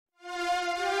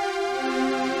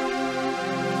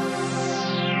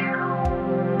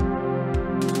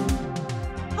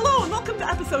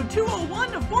episode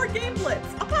 201 of Board Game Blitz,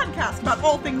 a podcast about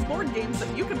all things board games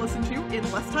that you can listen to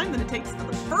in less time than it takes for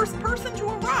the first person to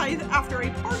arrive after a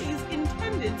party's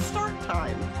intended start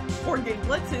time. Board Game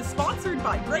Blitz is sponsored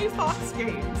by Gray Fox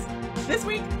Games. This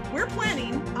week, we're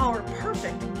planning our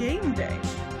perfect game day.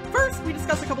 First, we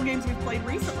discuss a couple games we've played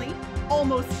recently,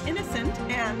 Almost Innocent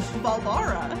and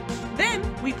Vaalbara.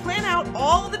 Then, we plan out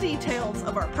all the details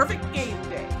of our perfect game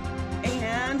day.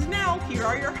 And now, here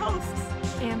are your hosts,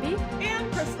 Ambie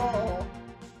and Crystal.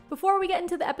 Before we get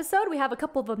into the episode, we have a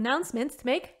couple of announcements to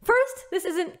make. First, this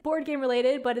isn't board game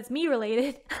related, but it's me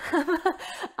related.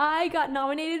 I got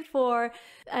nominated for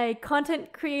a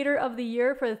Content Creator of the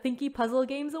Year for the Thinky Puzzle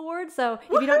Games Award. So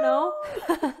if you don't know,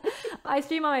 I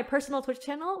stream on my personal Twitch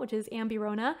channel, which is Ambie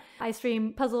Rona. I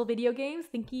stream puzzle video games,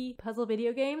 Thinky Puzzle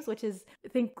video games, which is,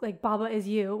 think like Baba Is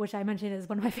You, which I mentioned is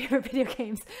one of my favorite video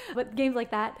games. But games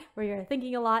like that, where you're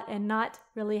thinking a lot and not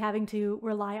really having to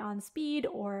rely on speed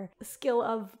or skill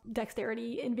of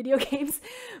dexterity in video games,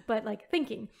 but like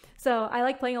thinking. So I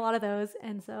like playing a lot of those.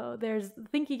 And so there's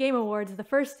Thinky Game Awards, the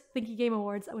first Thinky Game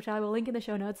Awards, which I will link in the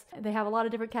show notes. They have a lot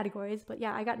of different categories, but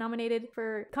yeah, I got nominated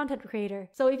for Content Creator.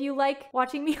 So if you like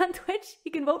watching me on Twitch,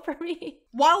 you can vote for me.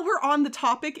 While we're on the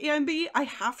topic, Ambie, I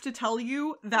have to tell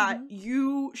you that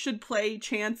you should play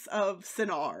Chance of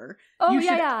Sinar. Oh,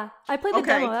 yeah. I played the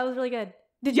demo. That was really good.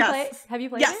 Did you play it? Have you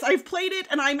played it? Yes, I've played it,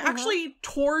 and I'm actually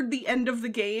toward the end of the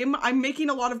game. I'm making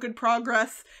a lot of good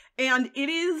progress, and it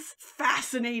is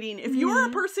fascinating. If you're a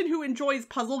person who enjoys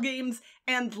puzzle games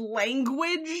and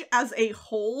language as a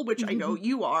whole, which I know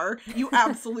you are, you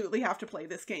absolutely have to play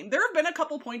this game. There have been a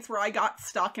couple points where I got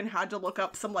stuck and had to look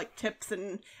up some like tips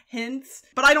and hints,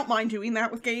 but I don't mind doing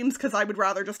that with games because I would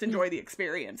rather just enjoy the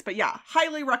experience. But yeah,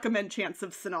 highly recommend Chance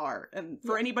of Sinar. And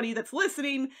for anybody that's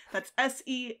listening, that's Sennaar.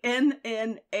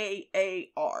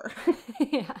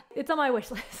 Yeah, it's on my wish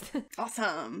list.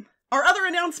 Awesome. Our other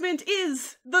announcement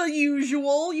is the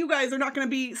usual. You guys are not going to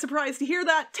be surprised to hear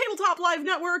that. Tabletop Live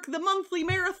Network, the monthly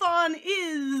marathon,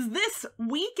 is this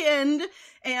weekend,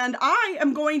 and I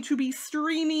am going to be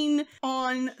streaming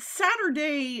on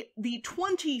Saturday the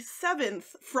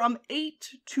 27th from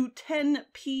 8 to 10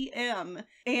 p.m.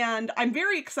 And I'm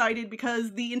very excited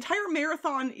because the entire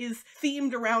marathon is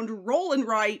themed around roll and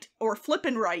write or flip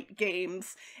and write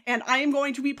games, and I am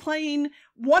going to be playing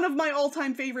one of my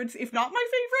all-time favorites, if not my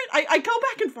favorite. I go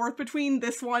back and forth between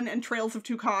this one and Trails of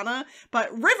Tucana,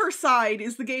 but Riverside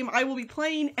is the game I will be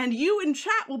playing, and you in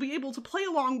chat will be able to play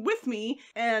along with me,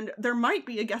 and there might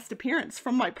be a guest appearance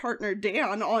from my partner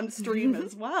Dan on stream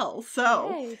as well.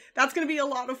 So that's going to be a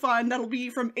lot of fun. That'll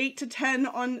be from 8 to 10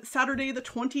 on Saturday the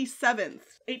 27th,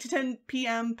 8 to 10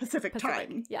 p.m. Pacific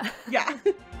time. Yeah. Yeah.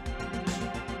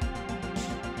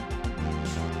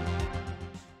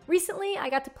 Recently, I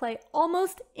got to play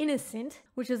Almost Innocent,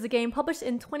 which is a game published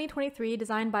in 2023,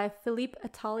 designed by Philippe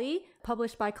Attali,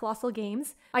 published by Colossal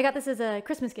Games. I got this as a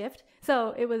Christmas gift,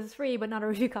 so it was free, but not a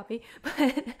review copy.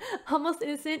 But Almost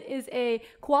Innocent is a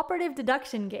cooperative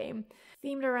deduction game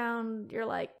themed around you're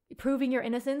like proving your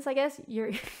innocence, I guess,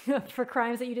 you're for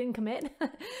crimes that you didn't commit.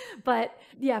 But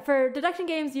yeah, for deduction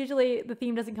games, usually the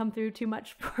theme doesn't come through too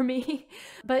much for me.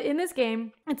 But in this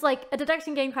game, it's like a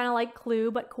deduction game, kind of like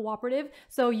Clue, but cooperative.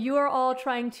 So you are all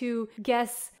trying to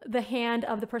guess the hand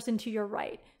of the person to your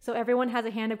right. So everyone has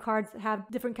a hand of cards that have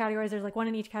different categories. There's like one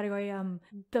in each category,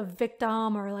 the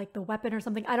victim or like the weapon or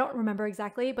something. I don't remember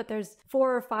exactly, but there's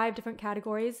 4 or 5 different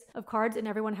categories of cards and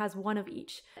everyone has one of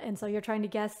each. And so you're trying to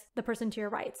guess the person to your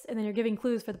right, and then you're giving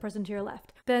clues for the person to your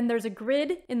left. Then there's a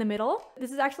grid in the middle.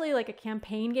 This is actually like a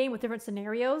campaign game with different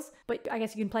scenarios, but I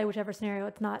guess you can play whichever scenario.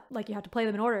 It's not like you have to play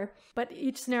them in order, but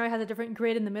each scenario has a different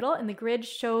grid in the middle, and the grid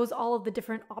shows all of the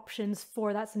different options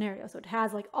for that scenario. So it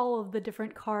has like all of the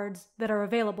different cards that are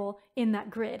available in that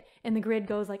grid, and the grid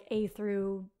goes like A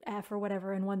through F or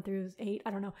whatever, and 1 through 8,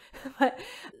 I don't know. But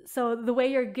so the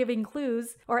way you're giving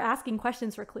clues or asking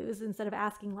questions for clues, instead of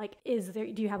asking like,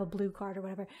 do you have a blue card or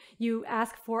whatever, you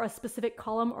ask for a specific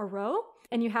column or row,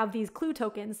 and you have these clue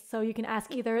tokens. So you can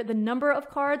ask either the number of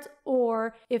cards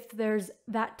or if there's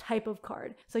that type of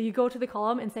card. So you go to the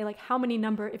column and say like, how many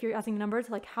if you're asking numbers,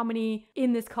 like how many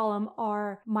in this column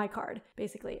are my card,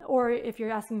 basically. Or if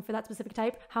you're asking for that specific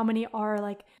type, how many are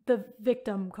like the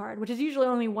victim card, which is usually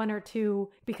only 1 or 2,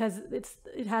 because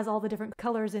it has all the different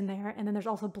colors in there, and then there's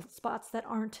also spots that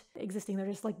aren't existing. They're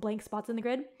just like blank spots in the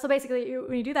grid. So basically,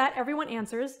 when you do that, everyone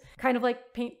answers, kind of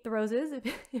like Paint the Roses.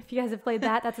 If you guys have played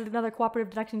that, that's another cooperative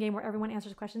deduction game where everyone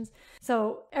answers questions.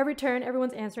 So every turn,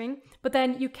 everyone's answering, but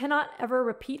then you cannot ever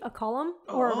repeat a column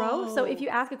or a row. So if you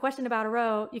ask a question about a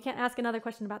row, you can't ask another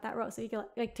question about that row. So you can,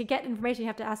 like, to get information, you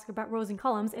have to ask about rows and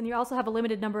columns, and you also have a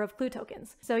limited number of clue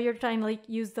tokens. So you're trying to like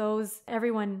use those.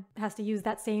 Everyone has to use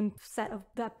that same set of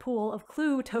that pool of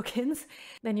clue tokens.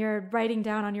 Then you're writing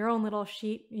down on your own little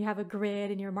sheet. You have a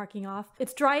grid and you're marking off.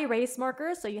 It's dry erase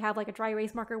markers, so you have like a dry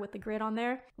erase marker with the grid on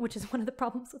there, which is one of the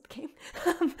problems with the game.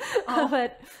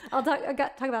 But I'll talk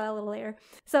about that a little later.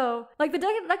 So like the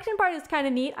deduction part is kind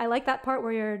of neat. I like that part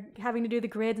where you're having to do the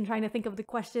grids and trying to think of the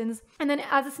questions. And then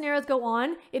as the scenarios go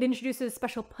on, it introduces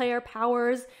special player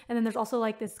powers. And then there's also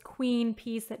like this queen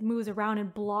piece that moves around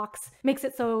and blocks, makes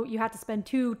it so you have to spend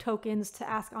 2 tokens to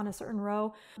ask on a certain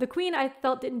row. The queen I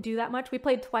felt didn't do that much. We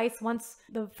played twice, once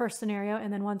the first scenario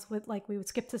and then once with like we would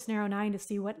skip to scenario 9 to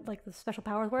see what like the special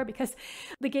powers were, because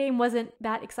the game wasn't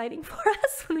that exciting for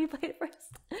us when we played it first.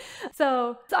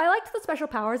 So I liked the special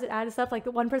powers. It added stuff like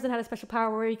the one person had a special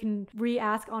power where you can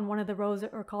re-ask on one of the rows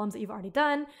or columns that you've already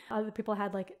done. Other people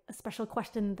had like a special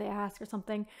question they ask or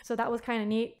something. So that was kind of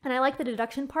neat. And I like the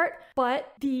deduction part,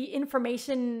 but the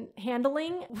information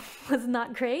handling was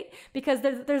not great because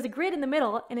there's a grid in the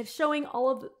middle and it's showing all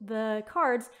of the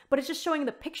cards, but it's just showing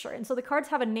the picture. And so the cards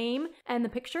have a name and the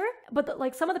picture, but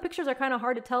like some of the pictures are kind of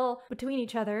hard to tell between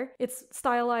each other. It's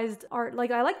stylized art.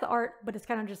 Like I like the art, but it's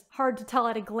kind of just hard to tell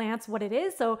at a glance what it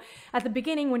is. So at the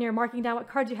beginning, when you're marking down what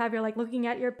cards you have, you're like looking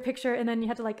at your picture and then you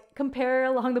have to like compare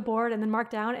along the board and then mark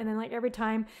down. And then like every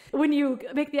time when you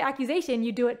make the accusation,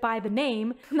 you do it by the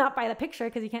name, not by the picture,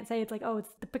 because you can't say it's like, oh, it's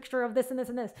the picture of this and this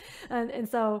and this. And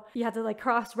so you have to like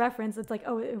cross-reference. It's like,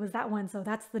 oh, it was that one. So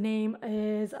that's the name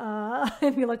is,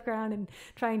 and you look around and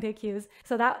trying to accuse.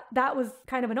 So that was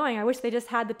kind of annoying. I wish they just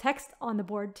had the text on the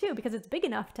board too, because it's big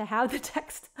enough to have the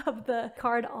text of the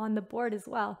card on the board as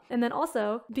well. And then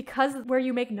also because where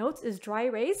you make notes is dry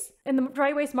erase, and the dry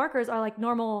erase markers are like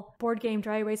normal board game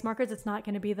dry erase markers. It's not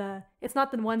going to be it's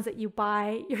not the ones that you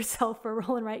buy yourself for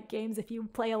roll and write games. If you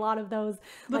play a lot of those,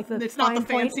 like it's not the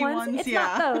fancy ones. It's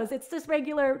not those. It's just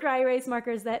regular dry erase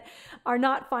markers that are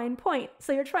not fine point.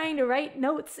 So you're trying to write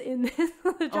notes in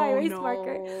the dry erase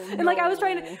marker. And like I was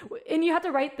trying to, and you have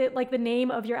to write the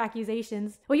name of your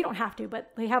accusations. Well, you don't have to,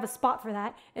 but they have a spot for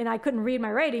that. And I couldn't read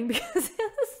my writing because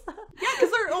yeah,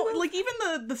 because they're like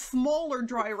even the smaller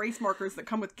dry erase markers that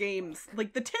come with games,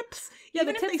 like the tips. Yeah,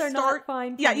 even the tips are not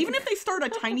fine. Yeah, even if they start a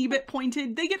tiny bit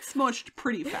pointed, they get smushed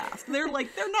pretty fast. They're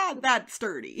not that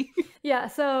sturdy. Yeah,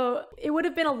 so it would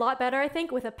have been a lot better, I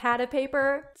think, with a pad of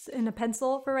paper and a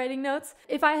pencil for writing notes.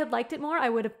 If I had liked it more, I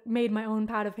would have made my own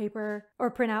pad of paper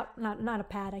or print out, not a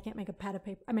pad. I can't make a pad of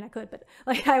paper. I mean, I could, but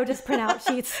like I would just print out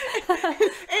sheets.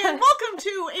 And welcome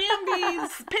to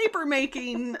Ambie's paper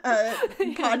making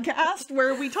podcast,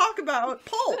 where we talk about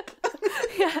pulp.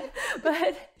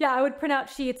 I would print out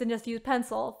sheets and just use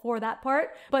pencil for that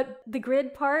part. But the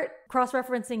grid part,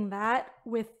 cross-referencing that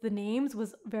with the names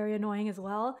was very annoying as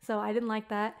well. So I didn't like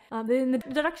that. Then the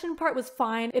deduction part was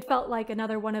fine. It felt like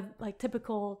another one of like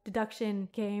typical deduction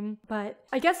game. But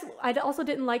I guess I also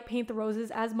didn't like Paint the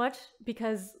Roses as much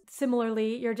because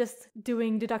similarly, you're just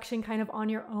doing deduction kind of on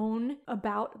your own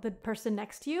about the person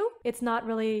next to you. It's not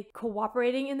really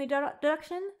cooperating in the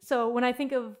deduction. So when I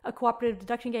think of a cooperative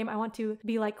deduction game, I want to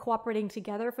be like cooperating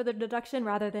together for the deduction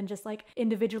rather than just like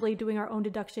individually doing our own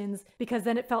deductions, because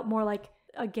then it felt more like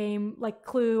a game like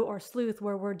Clue or Sleuth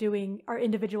where we're doing our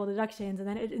individual deductions, and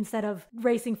then instead of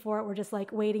racing for it, we're just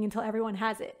like waiting until everyone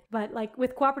has it. But like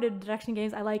with cooperative deduction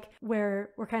games, I like where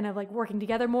we're kind of like working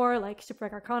together more, like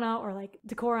Shipwreck Arcana or like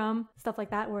Decorum, stuff like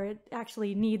that, where it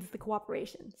actually needs the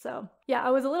cooperation. So yeah, I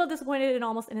was a little disappointed in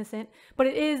Almost Innocent, but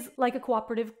it is like a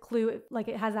cooperative Clue, like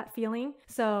it has that feeling.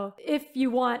 So if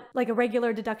you want like a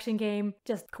regular deduction game,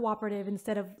 just cooperative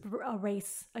instead of a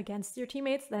race against your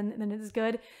teammates, then it is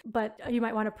good. But you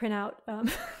might want to print out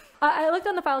I looked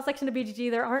on the file section of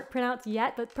BGG. There aren't printouts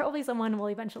yet, but probably someone will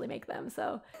eventually make them.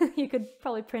 So you could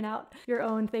probably print out your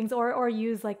own things or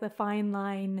use like the fine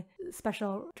line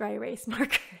special dry erase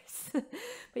markers. But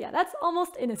yeah, that's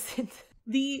Almost Innocent.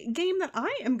 The game that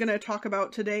I am going to talk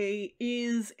about today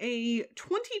is a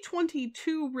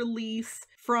 2022 release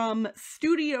from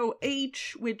Studio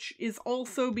H, which is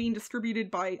also being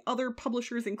distributed by other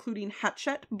publishers, including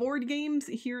Hachette Board Games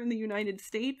here in the United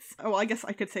States. Oh, I guess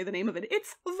I could say the name of it.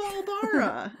 It's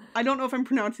Vaalbara. I don't know if I'm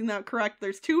pronouncing that correct.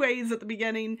 There's 2 A's at the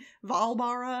beginning.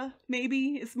 Vaalbara,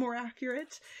 maybe, is more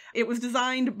accurate. It was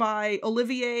designed by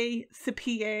Olivier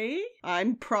Sipier.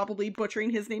 I'm probably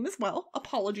butchering his name as well.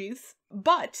 Apologies.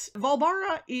 But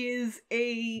Vaalbara is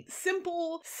a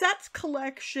simple set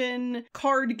collection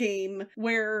card game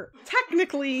where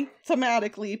technically,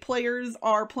 thematically, players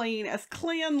are playing as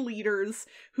clan leaders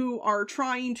who are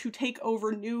trying to take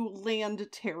over new land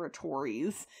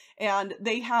territories. And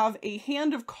they have a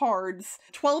hand of cards,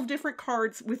 12 different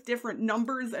cards with different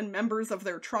numbers and members of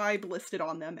their tribe listed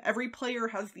on them. Every player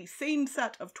has the same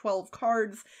set of 12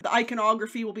 cards. The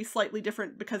iconography will be slightly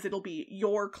different because it'll be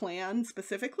your clan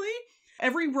specifically.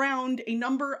 Every round, a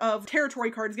number of territory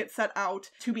cards get set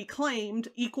out to be claimed,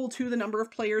 equal to the number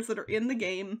of players that are in the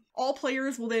game. All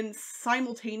players will then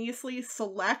simultaneously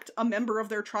select a member of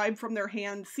their tribe from their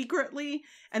hand secretly,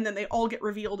 and then they all get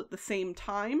revealed at the same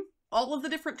time. All of the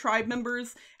different tribe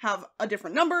members have a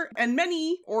different number, and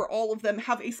many, or all of them,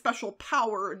 have a special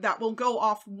power that will go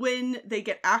off when they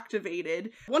get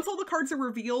activated. Once all the cards are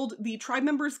revealed, the tribe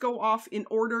members go off in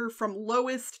order from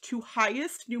lowest to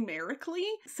highest numerically.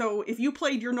 So if you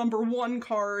played your number 1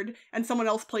 card and someone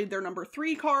else played their number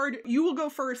 3 card, you will go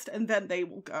first and then they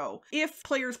will go. If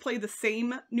players play the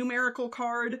same numerical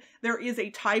card, there is a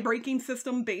tie-breaking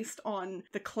system based on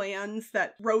the clans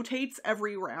that rotates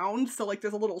every round. So like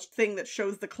there's a little thing that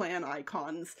shows the clan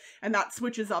icons, and that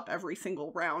switches up every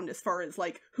single round as far as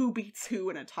like who beats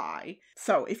who in a tie.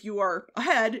 So if you are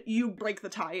ahead, you break the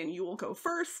tie and you will go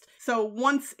first. So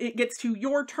once it gets to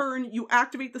your turn, you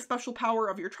activate the special power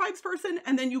of your tribesperson,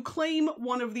 and then you claim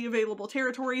one of the available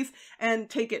territories and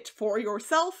take it for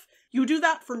yourself. You do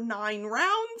that for 9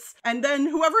 rounds, and then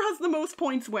whoever has the most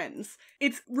points wins.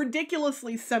 It's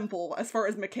ridiculously simple as far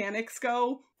as mechanics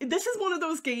go. This is one of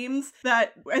those games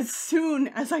that as soon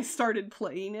as I started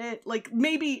playing it, like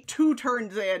maybe 2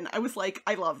 turns in, I was like,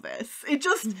 I love this.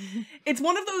 It's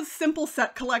one of those simple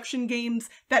set collection games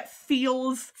that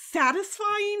feels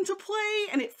satisfying to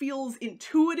play, and it feels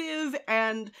intuitive,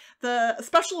 and the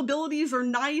special abilities are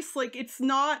nice. Like, it's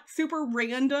not super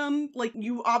random. Like,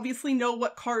 you obviously know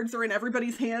what cards are in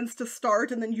everybody's hands to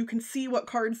start, and then you can see what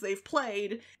cards they've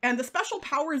played. And the special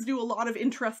powers do a lot of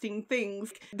interesting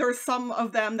things. There's some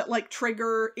of them that like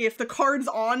trigger if the cards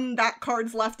on that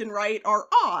card's left and right are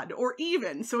odd or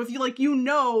even. So if you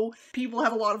know people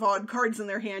have a lot of odd cards in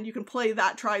their hand, you can play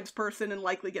that tribe's person and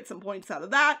likely get some points out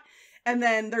of that. And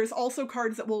then there's also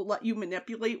cards that will let you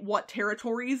manipulate what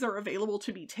territories are available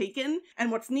to be taken. And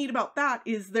what's neat about that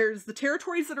is there's the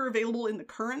territories that are available in the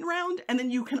current round, and then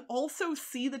you can also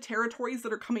see the territories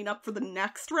that are coming up for the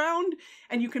next round,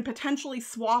 and you can potentially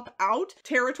swap out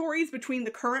territories between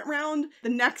the current round, the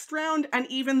next round, and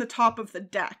even the top of the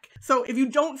deck. So if you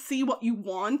don't see what you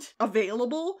want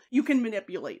available, you can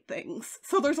manipulate things.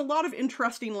 So there's a lot of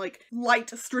interesting, like,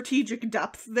 light strategic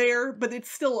depth there, but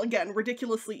it's still, again,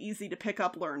 ridiculously easy to pick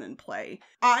up, learn, and play.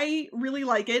 I really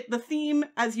like it. The theme,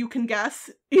 as you can guess,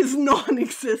 is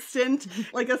non-existent,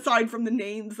 like aside from the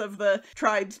names of the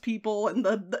tribes people, and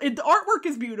the artwork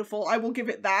is beautiful, I will give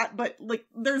it that, but like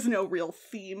there's no real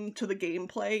theme to the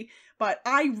gameplay. But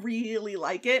I really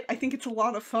like it. I think it's a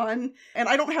lot of fun, and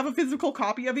I don't have a physical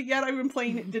copy of it yet. I've been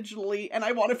playing it digitally, and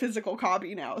I want a physical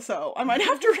copy now, so I might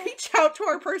have to reach out to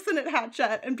our person at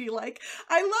Hachette and be like,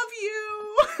 I love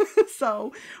you!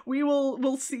 So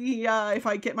we'll see if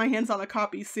I get my hands on a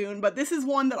copy soon, but this is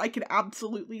one that I could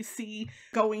absolutely see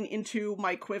going into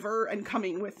my quiver and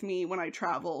coming with me when I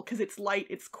travel, because it's light,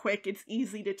 it's quick, it's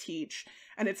easy to teach,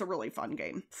 and it's a really fun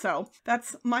game. So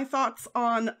that's my thoughts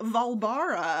on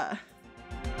Vaalbara.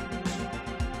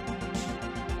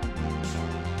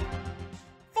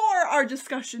 For our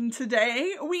discussion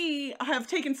today, we have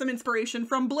taken some inspiration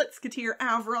from Blitzketeer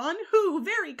Avron, who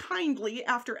very kindly,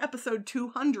 after episode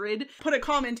 200, put a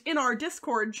comment in our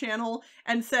Discord channel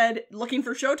and said, looking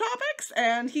for show topics?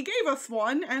 And he gave us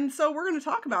one, and so we're going to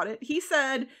talk about it. He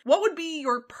said, what would be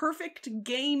your perfect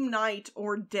game night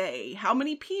or day? How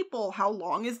many people? How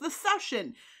long is the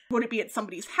session? Would it be at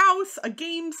somebody's house, a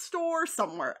game store,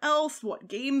 somewhere else? What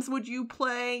games would you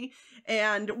play?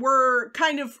 And we're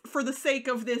kind of, for the sake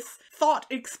of this thought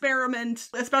experiment,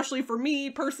 especially for me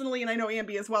personally, and I know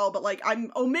Ambie as well, but like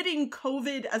I'm omitting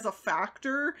COVID as a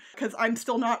factor because I'm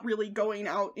still not really going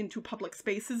out into public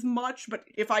spaces much. But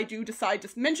if I do decide to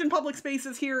mention public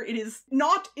spaces here, it is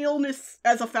not illness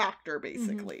as a factor,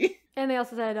 basically. And they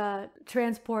also said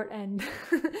transport and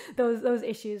those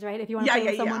issues, right? If you want to play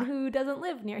with someone who doesn't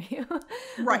live near you.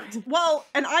 Right. Well,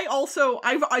 and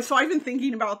I've been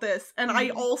thinking about this, and I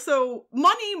also,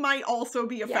 money might also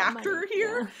be a factor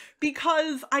here,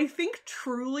 because I think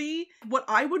truly what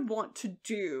I would want to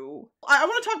do, I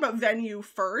want to talk about venue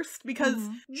first, because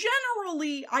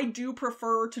generally I do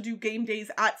prefer to do game days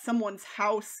at someone's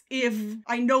house if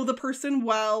I know the person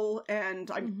well and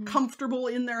I'm comfortable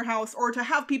in their house, or to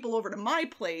have people over to my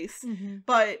place.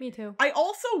 But me too. I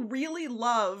also really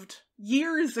loved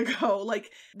years ago,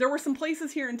 like there were some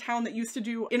places here in town that used to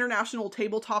do International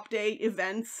Tabletop Day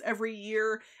events every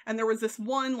year, and there was this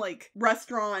one like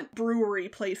restaurant brewery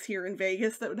place here in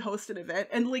Vegas that would host an event,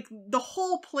 and like the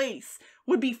whole place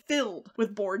would be filled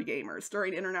with board gamers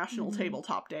during International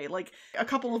Tabletop Day. Like a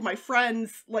couple of my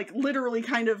friends like literally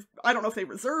kind of, I don't know if they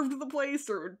reserved the place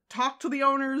or talked to the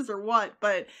owners or what,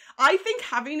 but I think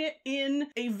having it in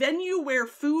a venue where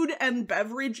food and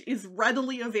beverage is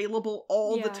readily available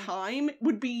all the time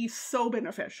would be so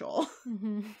beneficial.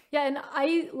 Yeah, and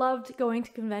I loved going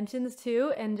to conventions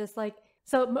too, and just like,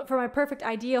 so for my perfect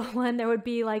ideal one, there would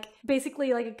be like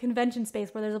basically like a convention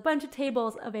space where there's a bunch of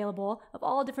tables available of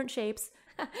all different shapes.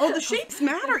 Oh, the shapes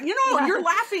matter. You know, you're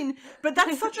laughing, but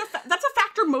that's such that's a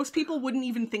factor most people wouldn't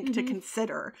even think to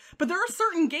consider. But there are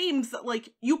certain games that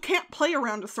like you can't play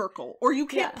around a circle, or you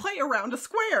can't play around a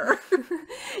square.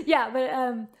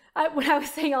 But when I was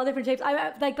saying all different shapes,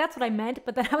 I like that's what I meant.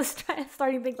 But then I was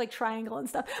starting to think like triangle and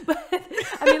stuff. But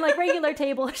I mean like regular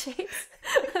table shapes.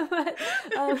 But,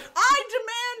 I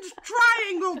demand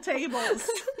triangle tables.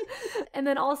 And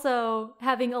then also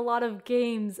having a lot of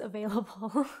games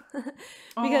available.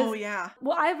 Because,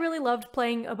 well, I really loved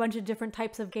playing a bunch of different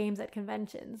types of games at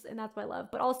conventions, and that's what I love.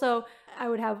 But also, I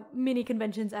would have mini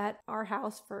conventions at our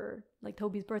house for like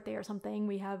Toby's birthday or something.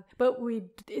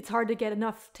 It's hard to get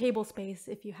enough table space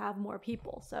if you have more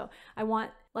people. So I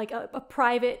want like a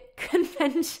private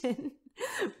convention,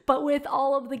 but with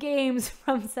all of the games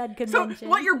from said convention. So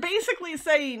what you're basically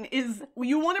saying is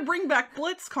you want to bring back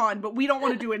BlitzCon, but we don't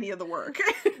want to do any of the work.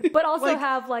 But also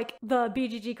have like the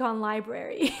BGGCon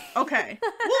library. Okay.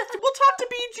 We'll talk to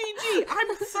BGG.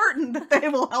 I'm certain that they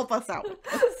will help us out with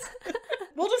this.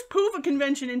 We'll just poof a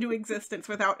convention into existence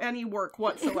without any work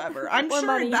whatsoever. I'm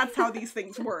sure that's how these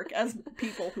things work, as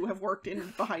people who have worked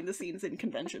in behind the scenes in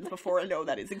conventions before know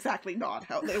that is exactly not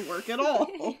how they work at all.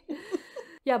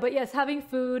 Yeah, but yes, having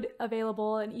food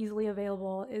available and easily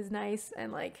available is nice,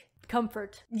 and like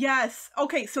comfort. Yes.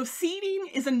 Okay, so seating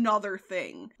is another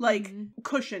thing. Like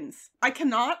cushions. I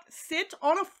cannot sit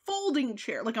on a folding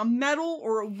chair, like a metal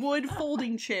or a wood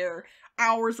folding chair,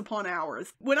 hours upon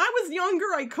hours. When I was younger,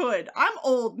 I could. I'm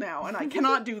old now, and I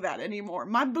cannot do that anymore.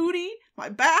 My booty, my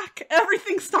back,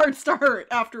 everything starts to hurt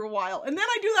after a while. And then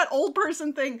I do that old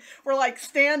person thing where I like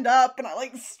stand up and I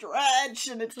like stretch,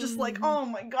 and it's just like, oh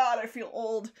my god, I feel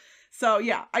old. So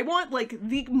yeah, I want like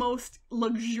the most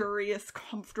luxurious,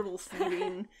 comfortable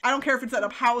seating. I don't care if it's at a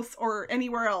house or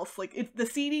anywhere else. Like the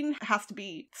seating has to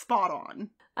be spot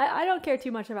on. I don't care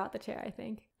too much about the chair, I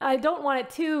think. I don't want it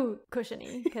too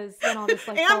cushiony, because then I'll just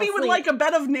like Ambie would like a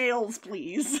bed of nails,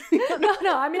 please.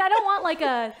 No, I mean, I don't want like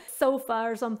a sofa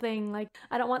or something. Like,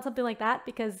 I don't want something like that,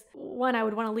 because one, I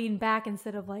would want to lean back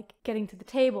instead of like getting to the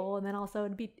table, and then also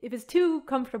if it's too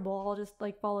comfortable, I'll just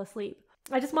like fall asleep.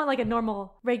 I just want like a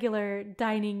normal, regular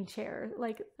dining chair.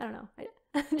 Like, I don't know.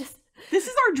 This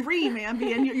is our dream,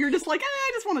 Ambie, and you're just like,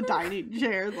 I just want a dining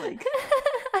chair. Like,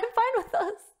 I'm fine with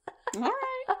those. All right.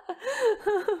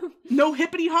 No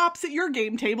hippity hops at your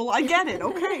game table. I get it.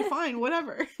 Okay, fine,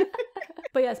 whatever.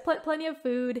 But yes, plenty of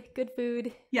food, good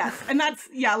food. Yes, and that's,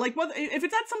 like, if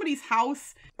it's at somebody's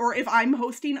house, or if I'm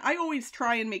hosting, I always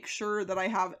try and make sure that I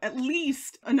have at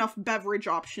least enough beverage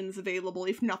options available,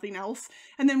 if nothing else.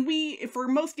 And then for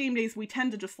most game days, we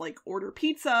tend to just, like, order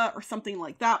pizza or something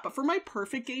like that. But for my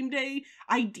perfect game day,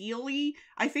 ideally,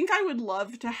 I think I would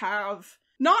love to have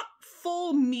not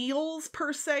full meals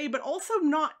per se, but also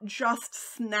not just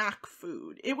snack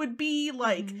food. It would be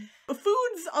like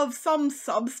foods of some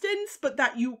substance, but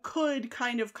that you could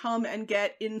kind of come and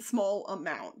get in small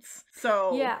amounts.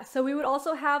 So yeah, so we would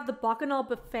also have the Bacchanal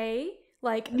buffet,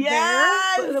 like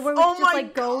yes! there, where we could just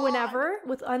like go whenever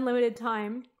with unlimited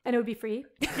time, and it would be free.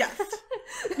 Yes.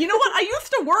 You know what? I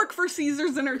used to work for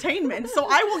Caesars Entertainment, so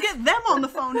I will get them on the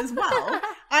phone as well.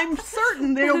 I'm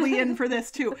certain they'll be in for this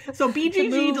too. So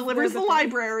BGG delivers the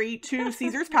library to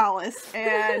Caesar's Palace,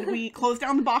 and we close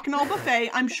down the Bacchanal buffet.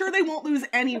 I'm sure they won't lose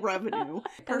any revenue.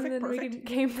 Perfect. We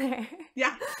came there.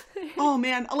 Yeah. Oh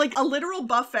man, like a literal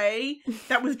buffet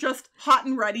that was just hot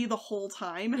and ready the whole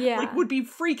time. Yeah. Like would be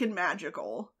freaking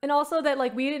magical. And also that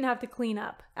like we didn't have to clean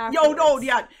up afterwards. Yo, no,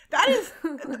 yeah. That is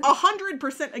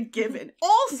 100% a given.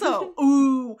 Also,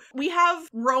 ooh, we have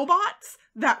robots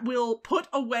that will put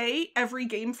away every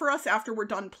game for us after we're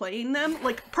done playing them,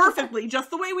 like perfectly, just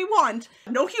the way we want.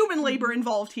 No human labor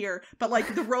involved here, but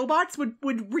like the robots would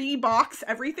rebox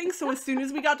everything, so as soon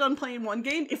as we got done playing one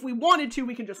game, if we wanted to,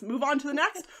 we could just move on to the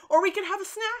next, or we could have a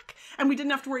snack, and we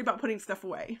didn't have to worry about putting stuff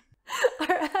away.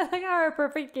 I like how our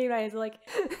perfect game night is like...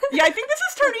 Yeah, I think this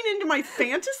is turning into my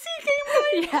fantasy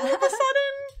game night all of a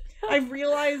sudden. I've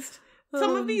realized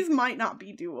some of these might not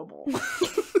be doable.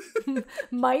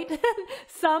 Might.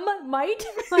 Some might,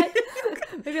 but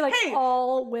maybe like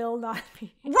all will not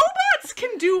be. Robots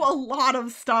can do a lot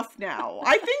of stuff now.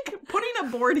 I think putting a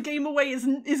board game away is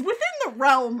within the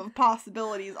realm of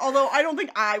possibilities, although I don't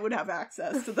think I would have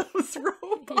access to those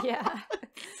robots. Yeah.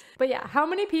 But yeah, how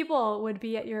many people would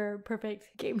be at your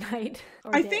perfect game night?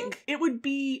 I think it would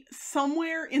be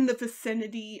somewhere in the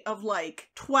vicinity of like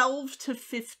 12 to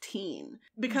 15,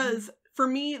 because for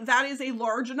me, that is a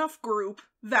large enough group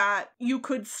that you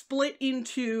could split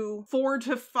into 4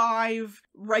 to 5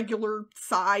 regular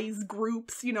size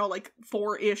groups, you know, like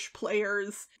 4-ish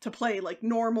players to play like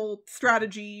normal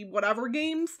strategy, whatever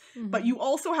games. But you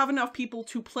also have enough people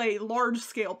to play large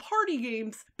scale party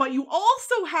games, but you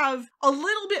also have a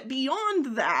little bit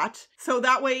beyond that. So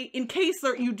that way, in case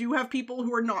you do have people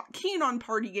who are not keen on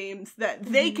party games, that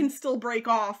they can still break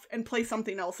off and play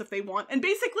something else if they want. And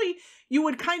basically, you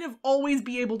would kind of always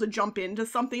be able to jump into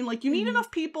something. Like, you need enough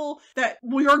people that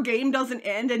your game doesn't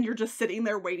end and you're just sitting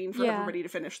there waiting for everybody to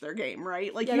finish their game,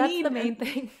 right? Like, that's the main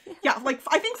thing. Yeah, like,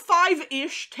 I think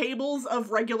 5-ish tables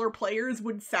of regular players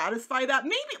would satisfy that.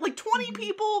 Maybe, like, 20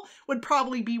 people would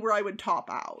probably be where I would top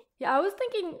out. Yeah, I was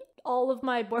thinking all of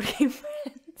my board game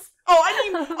friends. Oh,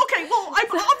 I mean, okay, well, I'm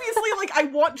obviously, like,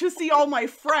 I want to see all my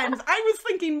friends. I was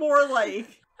thinking more, like...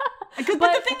 But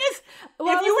the thing is,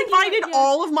 if you invited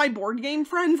all of my board game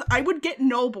friends, I would get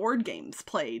no board games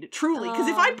played, truly. Because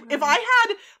if I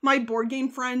had my board game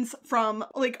friends from,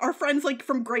 like, our friends, like,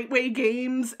 from Great Way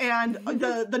Games and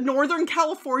the Northern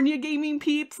California gaming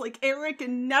peeps, like Eric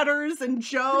and Netters and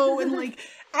Joe, and, like,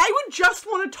 I would just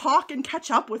want to talk and catch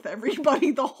up with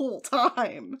everybody the whole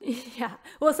time. Yeah.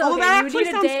 Well, so that you would actually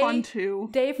need sounds fun, too.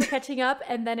 Day for catching up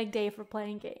and then a day for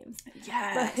playing games.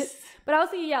 Yes. But I was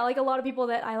thinking, yeah, like a lot of people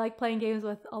that I like playing games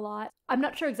with a lot. I'm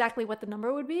not sure exactly what the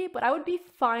number would be, but I would be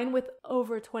fine with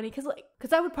over 20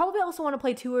 because I would probably also want to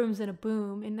play Two Rooms and a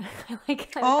Boom. And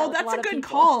that's a good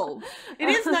call. It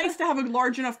is nice to have a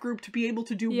large enough group to be able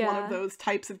to do one of those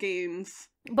types of games.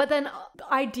 But then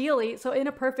ideally, so in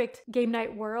a perfect game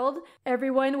night world,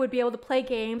 everyone would be able to play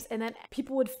games and then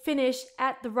people would finish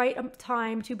at the right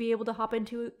time to be able to hop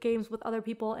into games with other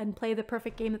people and play the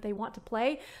perfect game that they want to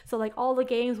play. So like all the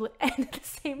games would end at the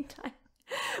same time.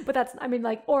 But that's, I mean,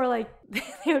 like, or like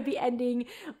they would be ending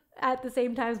at the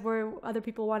same times where other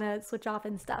people want to switch off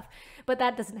and stuff. But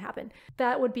that doesn't happen.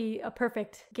 That would be a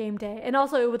perfect game day. And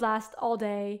also it would last all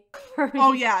day for me.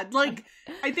 Oh yeah, like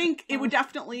I think it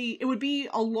would be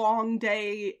a long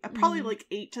day, probably like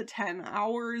 8 to 10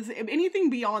 hours. If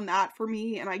anything beyond that for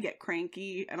me, and I get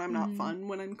cranky and I'm not fun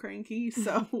when I'm cranky.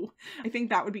 So I think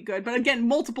that would be good. But again,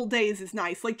 multiple days is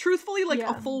nice. Like truthfully, like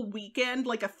a full weekend,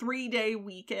 like a 3-day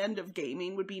weekend of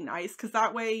gaming would be nice, because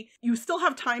that way you still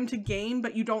have time to game,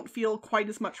 but you don't feel quite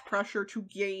as much pressure to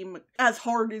game as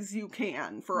hard as you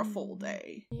can for a full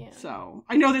day. Yeah. So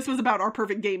I know this was about our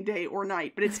perfect game day or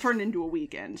night, but it's turned into a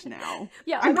weekend now.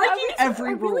 Yeah, I'm breaking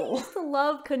every rule. I really used to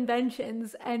love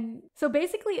conventions, and so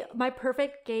basically my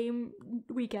perfect game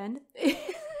weekend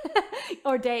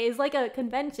or day is like a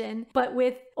convention, but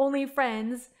with only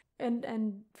friends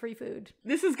and free food.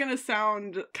 This is gonna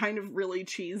sound kind of really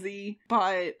cheesy,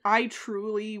 but I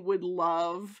truly would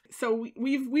love... So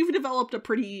we've developed a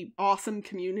pretty awesome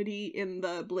community in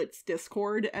the Blitz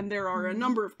Discord, and there are a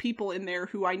number of people in there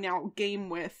who I now game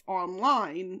with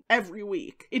online every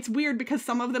week. It's weird because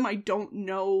some of them I don't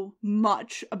know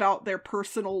much about their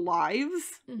personal lives.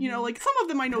 You know, like some of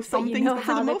them I know some things, but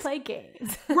for the most... play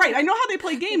games. Right, I know how they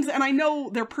play games, and I know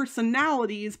their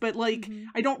personalities, but like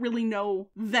I don't really know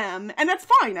them, and that's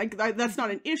fine. fine. That's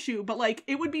not an issue, but like,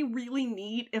 it would be really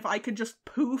neat if I could just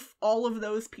poof all of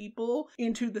those people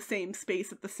into the same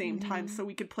space at the same time so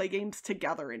we could play games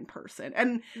together in person.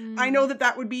 And I know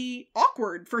that would be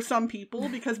awkward for some people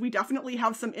because we definitely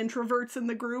have some introverts in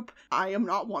the group. I am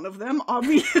not one of them,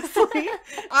 obviously.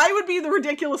 I would be the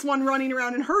ridiculous one running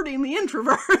around and hurting the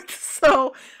introverts.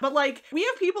 So, but like, we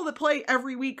have people that play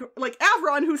every week. Like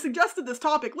Avron, who suggested this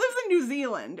topic, lives in New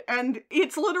Zealand, and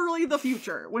it's literally the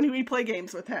future when we play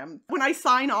games with him. When I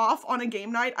sign off on a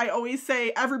game night, I always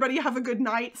say, everybody have a good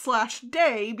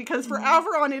night/day, because for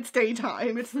Avron, it's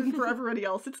daytime. It's for everybody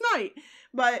else, it's night.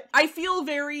 But I feel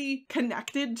very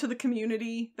connected to the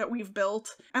community that we've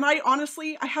built. And I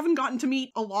haven't gotten to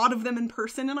meet a lot of them in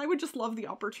person, and I would just love the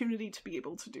opportunity to be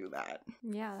able to do that.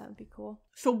 Yeah, that would be cool.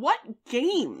 So what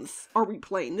games are we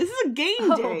playing? This is a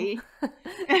game day.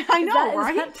 And I know,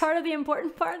 right? Is that part of the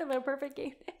important part of a perfect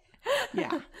game day?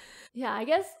 Yeah. Yeah, I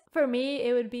guess for me,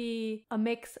 it would be a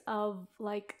mix of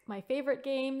like my favorite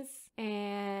games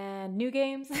and new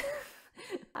games.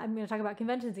 I'm going to talk about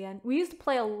conventions again. We used to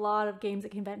play a lot of games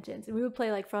at conventions, and we would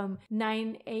play like from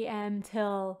 9 a.m.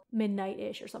 till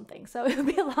midnight-ish or something. So it would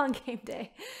be a long game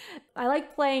day. I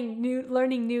like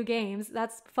learning new games.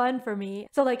 That's fun for me.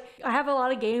 So like, I have a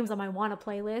lot of games on my wanna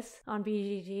play list on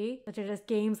BGG, which are just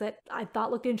games that I thought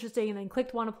looked interesting and then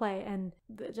clicked wanna play. And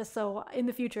just so in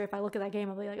the future, if I look at that game,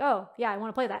 I'll be like, oh yeah, I want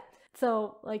to play that.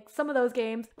 So like some of those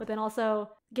games, but then also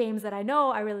games that I know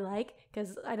I really like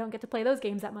because I don't get to play those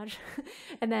games that much.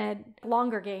 And then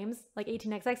longer games like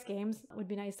 18xx games would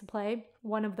be nice to play.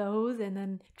 One of those, and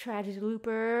then Tragedy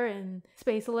Looper and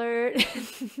Space Alert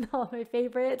and all of my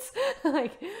favorites.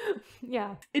 Like,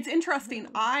 yeah. It's interesting.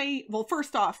 Well,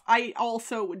 first off, I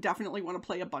also would definitely want to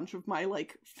play a bunch of my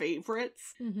like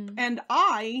favorites. And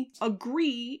I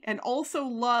agree and also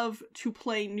love to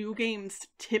play new games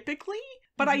typically.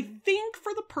 But I think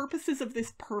for the purposes of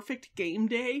this perfect game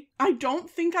day, I don't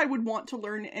think I would want to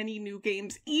learn any new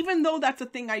games, even though that's a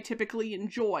thing I typically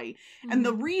enjoy. And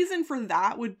the reason for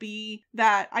that would be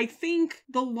that I think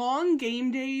the long game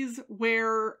days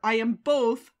where I am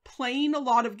both playing a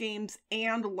lot of games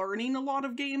and learning a lot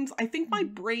of games, I think my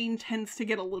brain tends to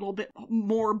get a little bit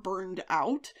more burned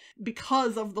out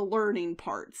because of the learning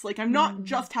parts. Like, I'm not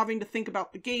just having to think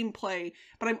about the gameplay,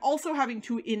 but I'm also having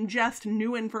to ingest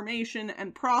new information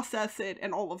and process it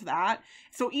and all of that.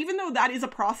 So even though that is a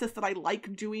process that I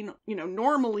like doing,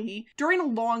 normally, during a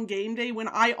long game day when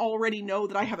I already know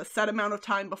that I have a set amount of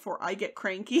time before I get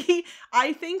cranky,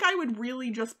 I think I would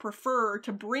really just prefer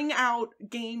to bring out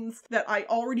games that I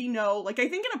already know. Like, I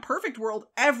think in a perfect world,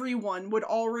 everyone would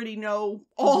already know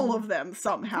all of them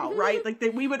somehow, right? Like,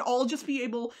 we would all just be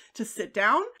able to sit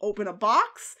down, open a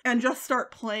box, and just start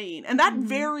playing. And that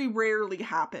very rarely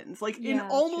happens. Like, in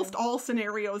almost all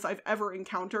scenarios I've ever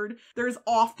encountered, there's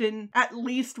often at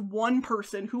least one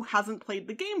person who hasn't played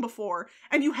the game before,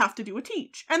 and you have to do a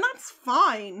teach. And that's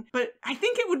fine, but I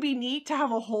think it would be neat to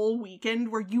have a whole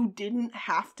weekend where you didn't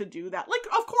have to do that. Like,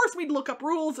 of course, we'd look up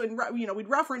rules and, we'd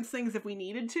reference things if we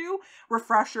needed to,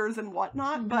 refreshers and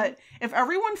whatnot, but if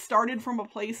everyone started from a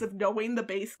place of knowing the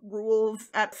base rules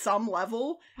at some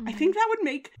level, I think that would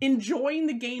make enjoying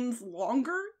the games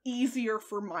longer easier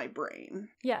for my brain.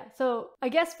 Yeah, so I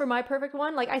guess for my perfect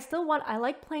one, like, I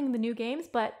like playing the new games,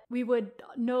 but we would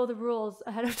know the rules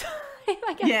ahead of time,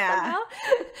 I guess. Yeah.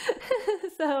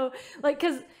 So, like,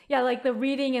 because, like the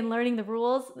reading and learning the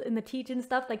rules and the teach and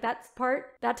stuff, like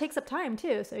that takes up time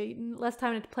too, so less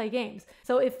time to play games.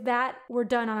 So if that were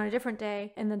done on a different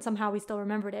day and then somehow we still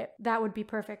remembered it, that would be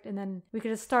perfect, and then we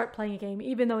could just start playing a game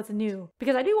even though it's new,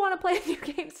 because I do want to play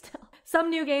new games still. Some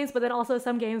new games, but then also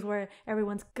some games where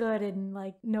everyone's good and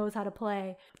like knows how to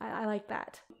play. I like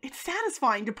that. It's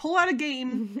satisfying to pull out a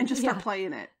game and just start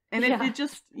playing it. And it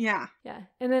just, Yeah.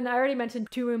 And then I already mentioned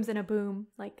Two Rooms and a Boom.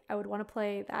 Like, I would want to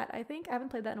play that, I think. I haven't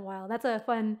played that in a while. That's a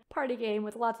fun party game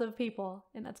with lots of people,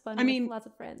 and that's fun with lots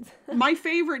of friends. My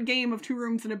favorite game of Two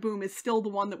Rooms and a Boom is still the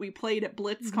one that we played at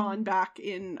BlitzCon back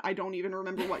in, I don't even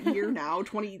remember what year now,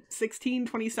 2016,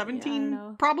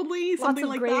 2017, probably, something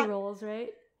like that. Lots of gray rolls, right?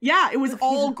 Yeah, it was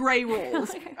all gray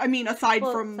rolls. I mean, aside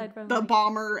from the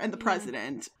bomber and the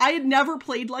president. I had never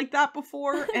played like that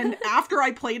before, and after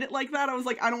I played it like that, I was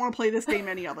like, I don't want to play this game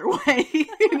any other way.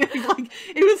 Like,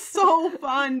 it was so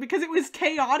fun because it was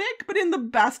chaotic, but in the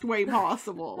best way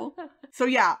possible. So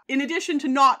yeah, in addition to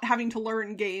not having to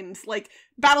learn games, like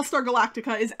Battlestar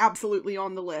Galactica is absolutely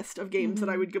on the list of games that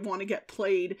I would want to get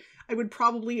played. I would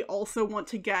probably also want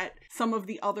to get some of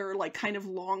the other like kind of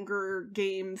longer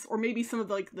games, or maybe some of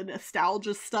like the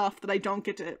nostalgia stuff that I don't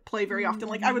get to play very often.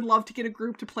 Like I would love to get a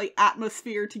group to play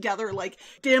Atmosphere together, like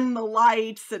dim the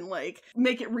lights and like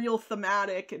make it real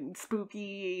thematic and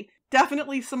spooky.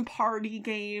 Definitely some party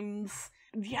games.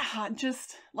 Yeah,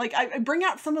 just like I bring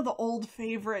out some of the old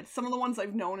favorites, some of the ones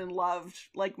I've known and loved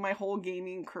like my whole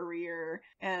gaming career,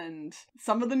 and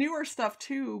some of the newer stuff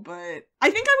too. But I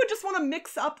think I would just want to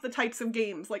mix up the types of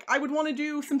games. Like I would want to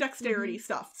do some dexterity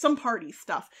stuff, some party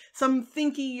stuff, some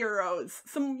thinky Euros,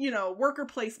 some, you know, worker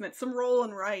placement, some roll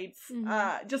and writes,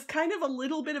 just kind of a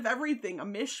little bit of everything, a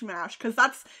mishmash, because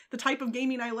that's the type of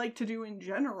gaming I like to do in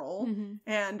general.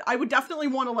 And I would definitely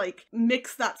want to like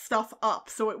mix that stuff up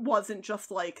so it wasn't just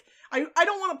like, I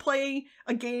don't want to play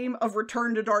a game of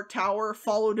Return to Dark Tower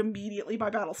followed immediately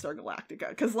by Battlestar Galactica,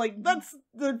 because like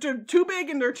they're too big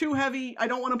and they're too heavy. I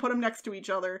don't want to put them next to each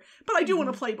other, but I do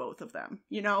want to play both of them,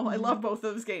 you know. I love both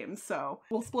those games, so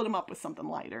we'll split them up with something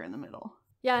lighter in the middle.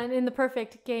 Yeah, and in the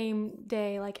perfect game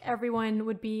day, like everyone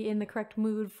would be in the correct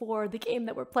mood for the game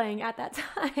that we're playing at that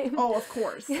time. Oh, of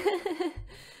course.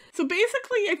 So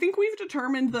basically, I think we've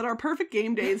determined that our perfect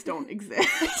game days don't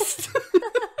exist.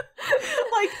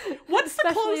 Like, what's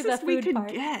the closest we can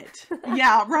get?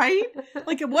 Yeah, right?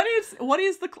 Like, what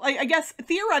is the, I guess,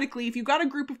 theoretically, if you got a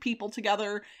group of people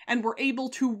together and were able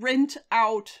to rent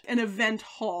out an event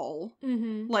hall,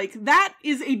 like, that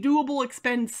is a doable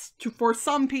expense for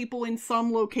some people in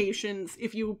some locations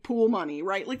if you pool money,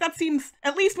 right? Like, that seems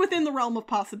at least within the realm of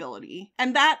possibility.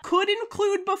 And that could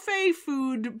include buffet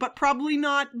food, but probably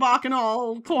not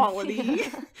Bacchanal quality.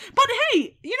 But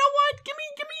hey, you know what? Give me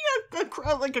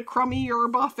a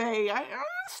crummier buffet. I'm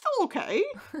still okay.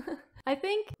 I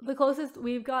think the closest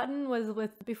we've gotten was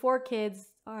with before kids,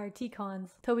 our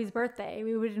T-Cons, Toby's birthday.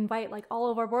 We would invite like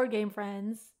all of our board game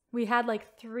friends. We had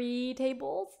like 3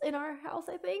 tables in our house,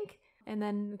 I think. And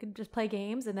then we could just play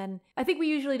games. And then I think we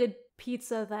usually did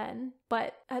pizza then.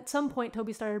 But at some point,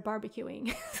 Toby started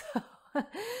barbecuing. So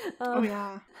oh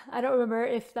yeah, I don't remember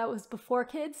if that was before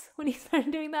kids when he started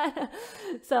doing that.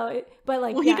 So, but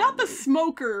like, well, he got the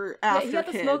smoker after he got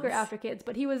kids. the smoker after kids,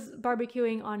 but he was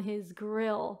barbecuing on his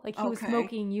grill. Like he was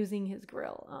smoking using his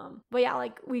grill. But yeah,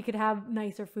 like we could have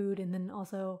nicer food and then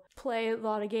also play a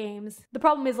lot of games. The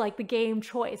problem is like the game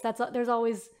choice. There's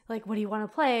always like, what do you want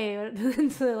to play?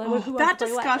 So, like, that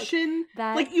discussion,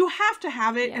 like you have to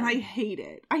have it, and I hate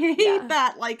it. I hate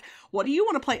that. Like, what do you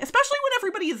want to play? Especially when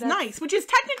everybody is nice, which is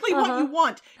technically what you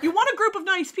want. You want a group of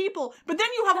nice people, but then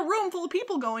you have a room full of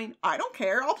people going, I don't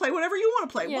care. I'll play whatever you want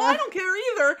to play. Well, I don't care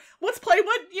either. Let's play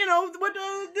what he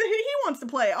wants to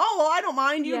play. Oh, well, I don't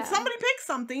mind. Somebody picks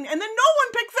something, and then no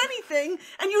one picks anything,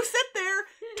 and you sit there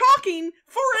talking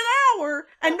for an hour,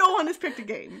 and no one has picked a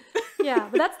game. Yeah,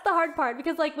 but that's the hard part,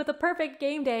 because like with a perfect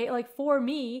game day, like for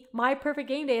me, my perfect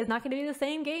game day is not going to be the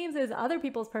same games as other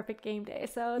people's perfect game day.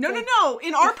 So no.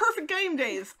 In our perfect game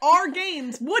days, our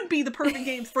games would be the perfect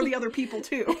games for the other people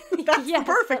too. That's the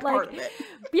perfect part of it.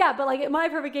 Yeah, but like my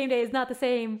perfect game day is not the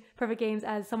same perfect games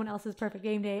as someone else's perfect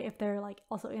game day if they're like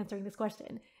also answering this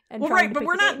question. And but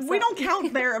we don't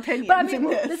count their opinions. But I mean,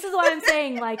 this is why I'm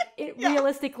saying like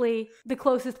realistically, the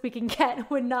closest we can get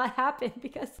would not happen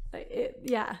because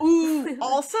Ooh,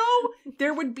 also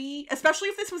there would be, especially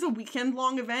if this was a weekend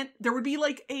long event, there would be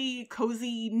like a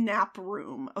cozy nap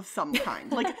room of some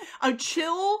kind, like a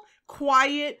chill,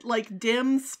 quiet, like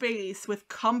dim space with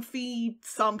comfy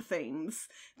somethings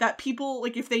that people,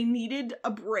 like if they needed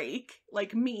a break,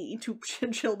 like me, to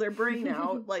chill their brain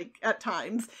out, like at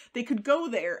times, they could go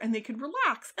there and they could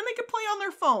relax and they could play on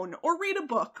their phone or read a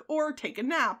book or take a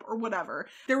nap or whatever.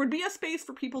 There would be a space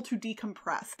for people to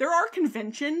decompress. There are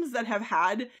conventions that have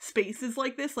had spaces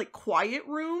like this, like quiet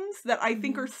rooms, that I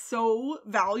think are so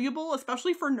valuable,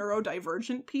 especially for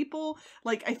neurodivergent people.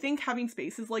 Like I think having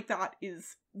spaces like that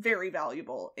is very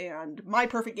valuable, and my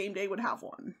perfect game day would have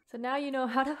one. So now you know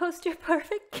how to host your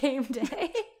perfect game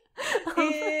day.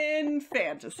 In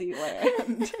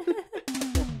Fantasyland.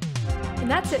 And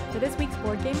that's it for this week's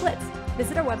Board Game Blitz.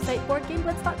 Visit our website,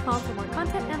 boardgameblitz.com, for more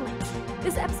content and links.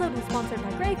 This episode was sponsored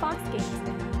by Grey Fox Games.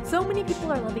 So many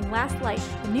people are loving Last Light,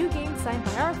 a new game designed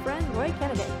by our friend Roy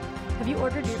Kennedy. Have you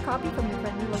ordered your copy from your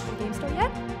friendly local game store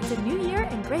yet? It's a new year,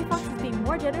 and Grey Fox is being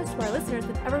more generous to our listeners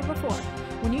than ever before.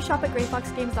 When you shop at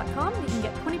greyfoxgames.com, you can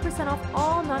get 20% off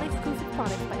all non-exclusive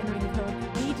products by entering the code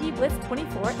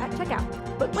BGBLITZ24 at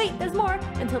checkout. But wait, there's more!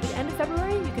 Until the end of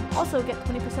February, you can also get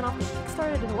 20% off the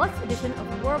Kickstarter Deluxe Edition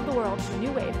of War of the Worlds, the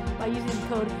New Wave, by using the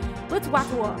code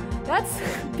BLITZWATWA. That's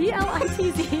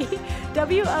BLITZWOTW.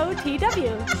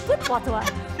 BLITZWATWA.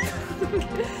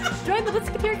 Join the Blitz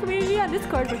community on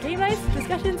Discord for game nights,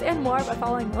 discussions, and more by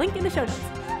following the link in the show notes.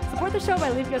 Support the show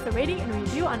by leaving us a rating and a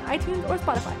review on iTunes or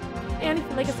Spotify. And if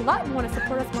you like us a lot and want to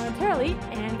support us monetarily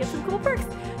and get some cool perks,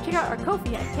 check out our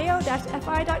Ko-fi at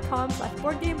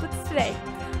ko-fi.com/boardgameblitz today.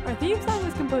 Our theme song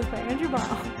was composed by Andrew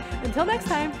Barrow. Until next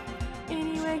time,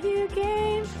 anywhere you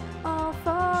game, I'll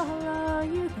follow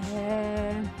you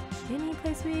there. Any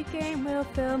place we game will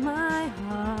fill my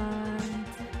heart.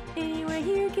 Anywhere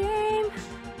you game,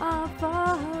 I'll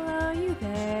follow you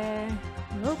there.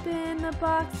 We'll open the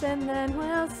box and then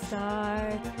we'll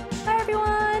start. Bye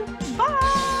everyone!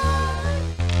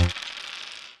 Bye!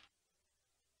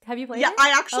 Have you played it? Yeah,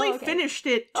 I actually okay. finished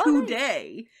it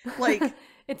today. Nice. Like,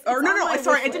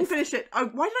 sorry, I didn't finish it. Why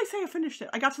did I say I finished it?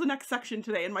 I got to the next section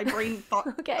today and my brain thought,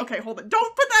 okay, hold it.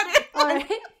 Don't put that in!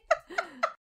 Alright.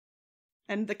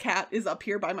 And the cat is up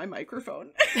here by my microphone.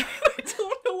 I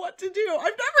don't know what to do.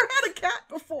 I've never had a cat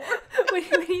before. When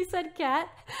you said cat,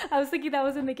 I was thinking that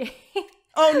was in the game.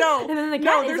 Oh no! And then the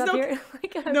cat is up here.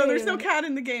 There's no cat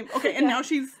in the game. Okay, and now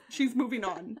she's moving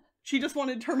on. She just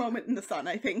wanted her moment in the sun,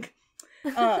 I think.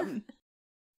 Who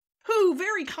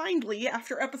very kindly,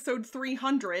 after episode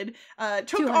 300, took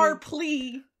 200. our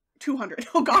plea. 200.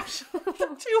 Oh gosh.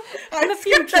 I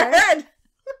skipped ahead.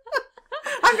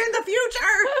 I'm in the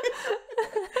future.